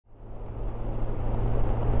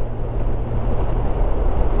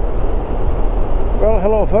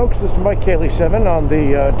Hello folks, this is Mike Cayley7 on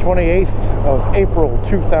the 28th of April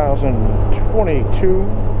 2022.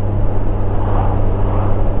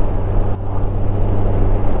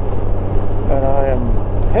 And I am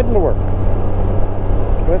heading to work.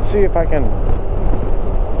 Let's see if I can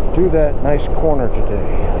do that nice corner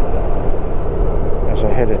today as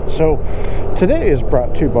I head in. So today is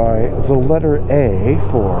brought to you by the letter A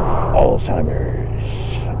for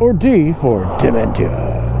Alzheimer's, or D for dementia,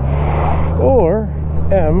 or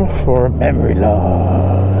M for memory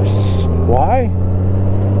loss. Why?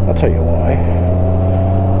 I'll tell you why.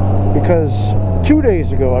 Because 2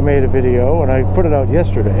 days ago I made a video and I put it out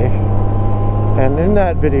yesterday, and in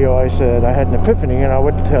that video I said I had an epiphany and I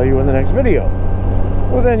would tell you in the next video.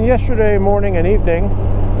 Well, then yesterday morning and evening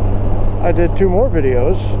I did 2 more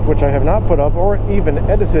videos, which I have not put up or even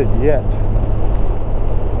edited yet,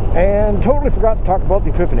 and totally forgot to talk about the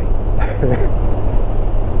epiphany.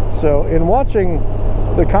 So in watching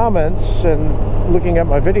the comments and looking at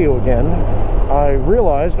my video again, I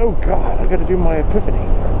realized, oh God, I got to do my epiphany.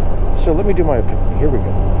 So let me do my epiphany. Here we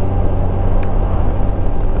go.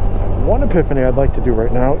 One epiphany I'd like to do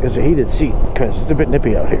right now is a heated seat, because it's a bit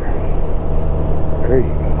nippy out here. There you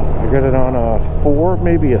go. I got it on a 4,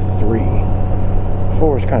 maybe a 3.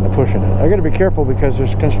 4 is kind of pushing it. I got to be careful because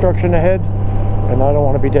there's construction ahead and I don't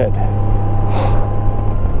want to be dead.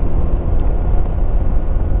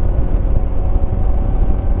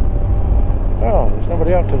 Oh, there's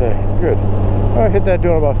nobody out today. Good. I hit that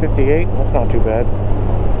doing about 58. That's not too bad.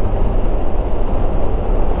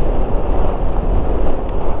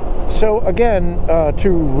 So again,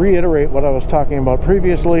 to reiterate what I was talking about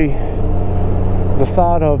previously, the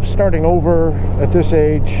thought of starting over at this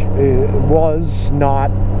age was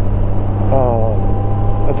not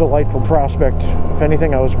a delightful prospect. If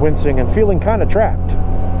anything, I was wincing and feeling kind of trapped.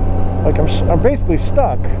 Like I'm basically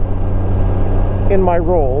stuck in my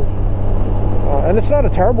role. And it's not a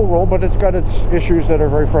terrible role, but it's got its issues that are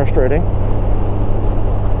very frustrating.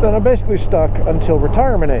 Then I'm basically stuck until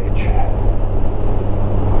retirement age.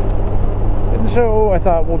 And so I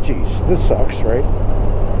thought, well, geez, this sucks, right?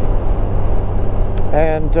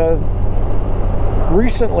 And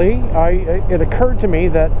recently, it occurred to me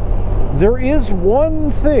that there is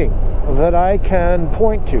one thing that I can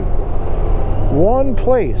point to. One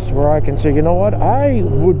place where I can say, you know what, I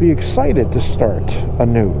would be excited to start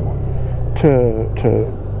anew. To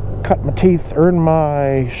cut my teeth, earn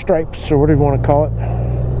my stripes, or whatever you want to call it.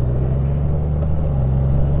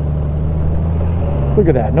 Look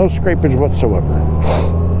at that, no scrapage whatsoever.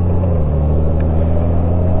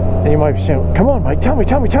 And you might be saying, come on, Mike, tell me.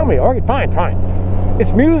 All right, fine.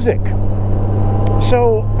 It's music.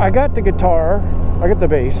 So I got the guitar, I got the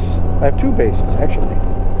bass. I have 2 basses, actually.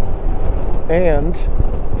 And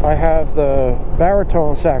I have the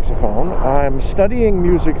baritone saxophone. I'm studying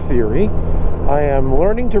music theory. I am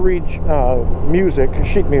learning to read sheet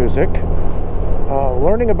music,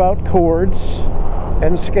 learning about chords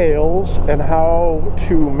and scales and how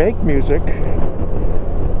to make music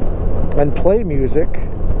and play music.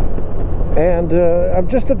 And I'm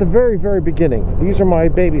just at the very, very beginning. These are my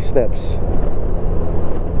baby steps.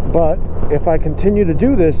 But if I continue to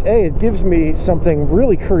do this, it gives me something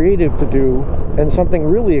really creative to do and something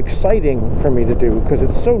really exciting for me to do, because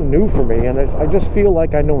it's so new for me and I just feel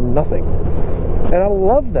like I know nothing. And I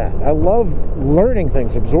love that. I love learning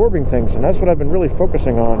things, absorbing things, and that's what I've been really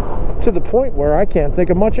focusing on, to the point where I can't think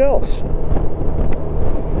of much else.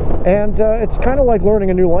 And it's kind of like learning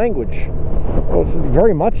a new language. Well, it's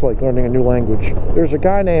very much like learning a new language. There's a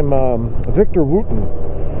guy named Victor Wooten.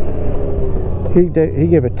 He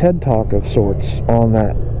gave a TED talk of sorts on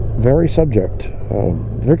that very subject.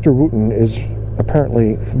 Victor Wooten is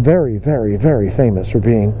apparently very, very, very famous for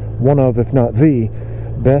being one of, if not the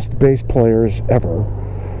best bass players ever.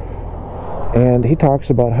 And he talks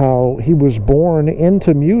about how he was born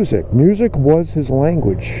into music. Music was his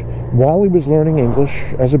language. While he was learning English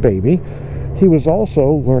as a baby, he was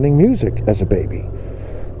also learning music as a baby.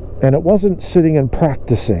 And it wasn't sitting and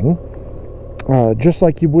practicing. Just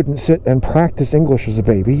like you wouldn't sit and practice English as a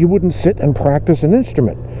baby, you wouldn't sit and practice an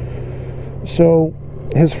instrument. So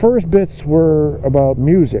his first bits were about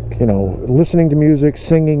music, you know, listening to music,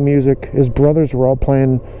 singing music. His brothers were all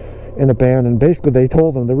playing in a band, and basically they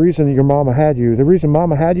told him, the reason mama had you,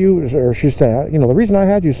 or she said, you know, the reason I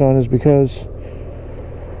had you, son, is because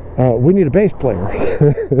we need a bass player.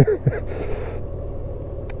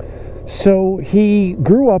 So he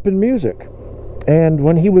grew up in music. And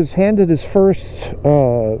when he was handed his first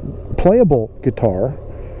playable guitar,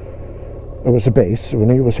 it was a bass. When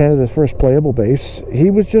he was handed his first playable bass, he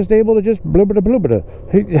was just able to just blubbada.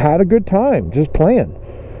 He had a good time just playing.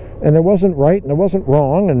 and it wasn't right and it wasn't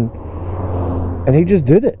wrong, and he just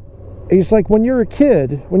did it. He's like, when you're a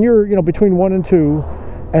kid, when you're, you know, between 1 and 2,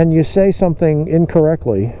 and you say something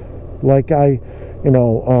incorrectly, like let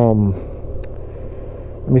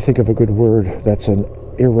me think of a good word that's an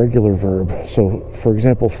irregular verb. So, for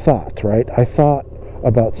example, thought, right? I thought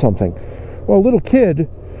about something. Well, a little kid,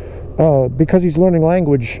 because he's learning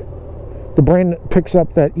language, the brain picks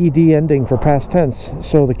up that ed ending for past tense,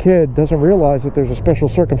 so the kid doesn't realize that there's a special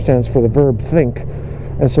circumstance for the verb think,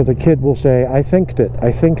 and so the kid will say, I thinked it,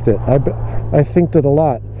 I thinked it, I thinked it a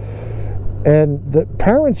lot. And the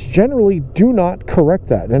parents generally do not correct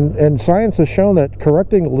that, and science has shown that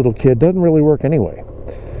correcting a little kid doesn't really work anyway,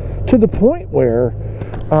 to the point where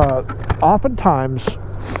oftentimes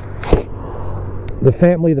the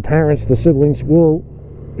family, the parents, the siblings will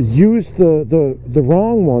use the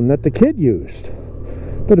wrong one that the kid used,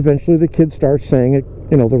 but eventually the kid starts saying it,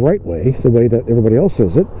 you know, the right way, the way that everybody else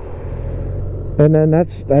says it, and then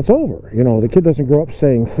that's over. You know, the kid doesn't grow up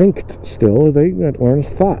saying thinked still, they learn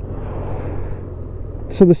thought.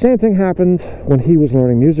 So the same thing happened when he was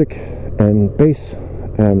learning music and bass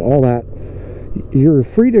and all that. You're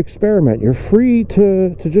free to experiment, you're free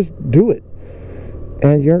to just do it,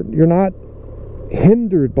 and you're not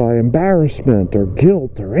hindered by embarrassment or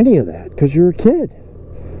guilt or any of that, because you're a kid.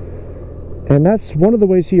 And that's one of the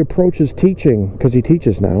ways he approaches teaching, because he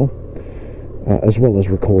teaches now, as well as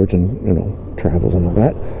records and, you know, travels and all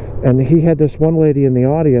that. And he had this one lady in the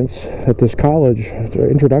audience at this college,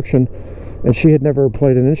 introduction, and she had never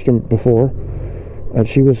played an instrument before, and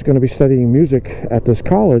she was going to be studying music at this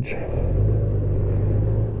college.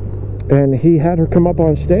 And he had her come up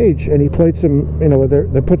on stage, and he played some, you know,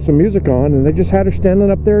 they put some music on, and they just had her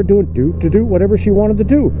standing up there doing do whatever she wanted to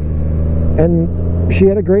do. And she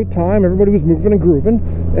had a great time. Everybody was moving and grooving,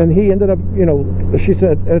 and he ended up, you know, she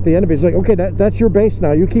said at the end of it, he's like, okay, that's your bass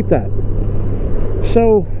now, you keep that.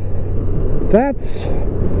 So that's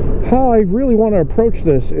how I really want to approach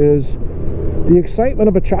this, is the excitement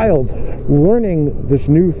of a child learning this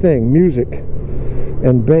new thing, music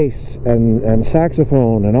and bass and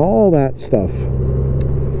saxophone and all that stuff.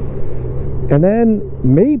 And then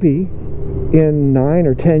maybe in 9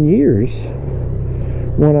 or 10 years,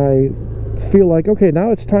 when I feel like, okay, now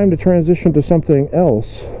it's time to transition to something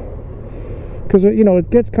else, because, you know, it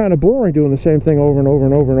gets kind of boring doing the same thing over and over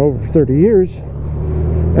and over and over for 30 years,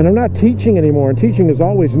 and I'm not teaching anymore, and teaching is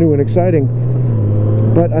always new and exciting.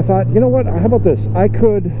 But I thought, you know what, how about this? I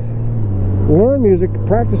could learn music,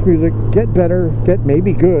 practice music, get better, get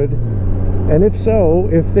maybe good, and if so,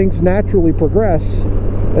 if things naturally progress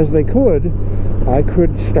as they could, I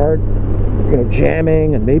could start, you know,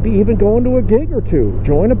 jamming, and maybe even going to a gig or two,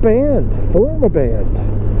 join a band, form a band.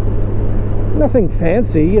 Nothing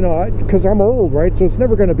fancy, you know, because I'm old, right? So it's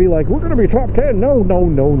never going to be like, we're going to be top 10.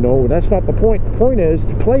 No, that's not the point. The point is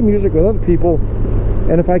to play music with other people,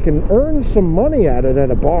 and if I can earn some money at it,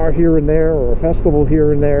 at a bar here and there, or a festival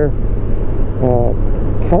here and there,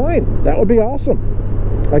 fine, that would be awesome.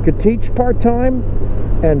 I could teach part-time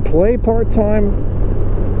and play part-time,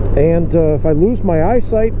 and if I lose my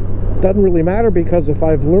eyesight, doesn't really matter, because if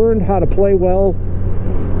I've learned how to play well,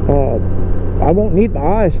 I won't need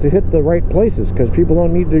my eyes to hit the right places, because people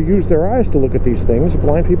don't need to use their eyes to look at these things.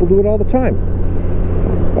 Blind people do it all the time.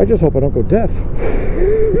 I just hope I don't go deaf.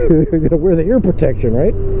 You gotta wear the ear protection,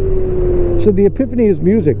 right? So the Epiphany is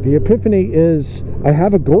music. The Epiphany is, I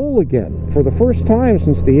have a goal again. For the first time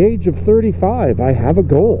since the age of 35, I have a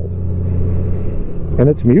goal. And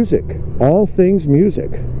it's music. All things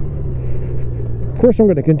music. Of course, I'm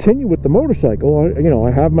going to continue with the motorcycle. You know,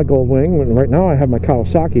 I have my Goldwing, and right now I have my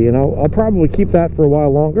Kawasaki, and I'll probably keep that for a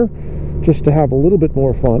while longer, just to have a little bit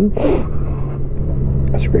more fun.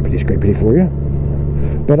 That's scrapity for you.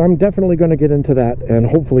 But I'm definitely going to get into that, and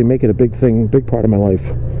hopefully make it a big thing, big part of my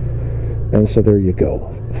life. And so there you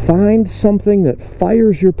go. Find something that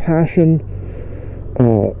fires your passion,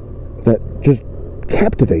 that just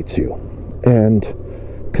captivates you, and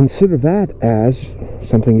consider that as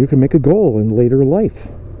something you can make a goal in later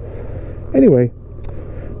life. Anyway,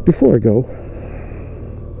 before I go,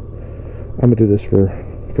 I'm gonna do this for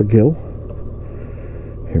Gil.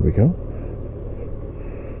 Here we go.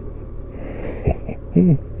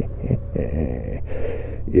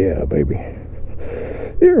 Yeah, baby.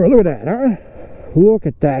 Here, look at that, huh? Look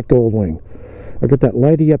at that Goldwing. I got that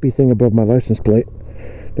lighty uppy thing above my license plate.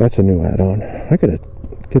 That's a new add-on. I gotta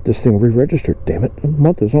get this thing re-registered, damn it. The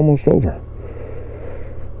month is almost over.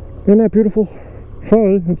 Isn't that beautiful?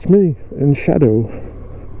 Hi, it's me in shadow.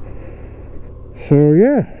 So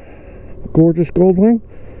yeah, gorgeous Goldwing.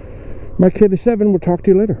 My kid is 7. We'll talk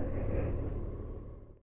to you later.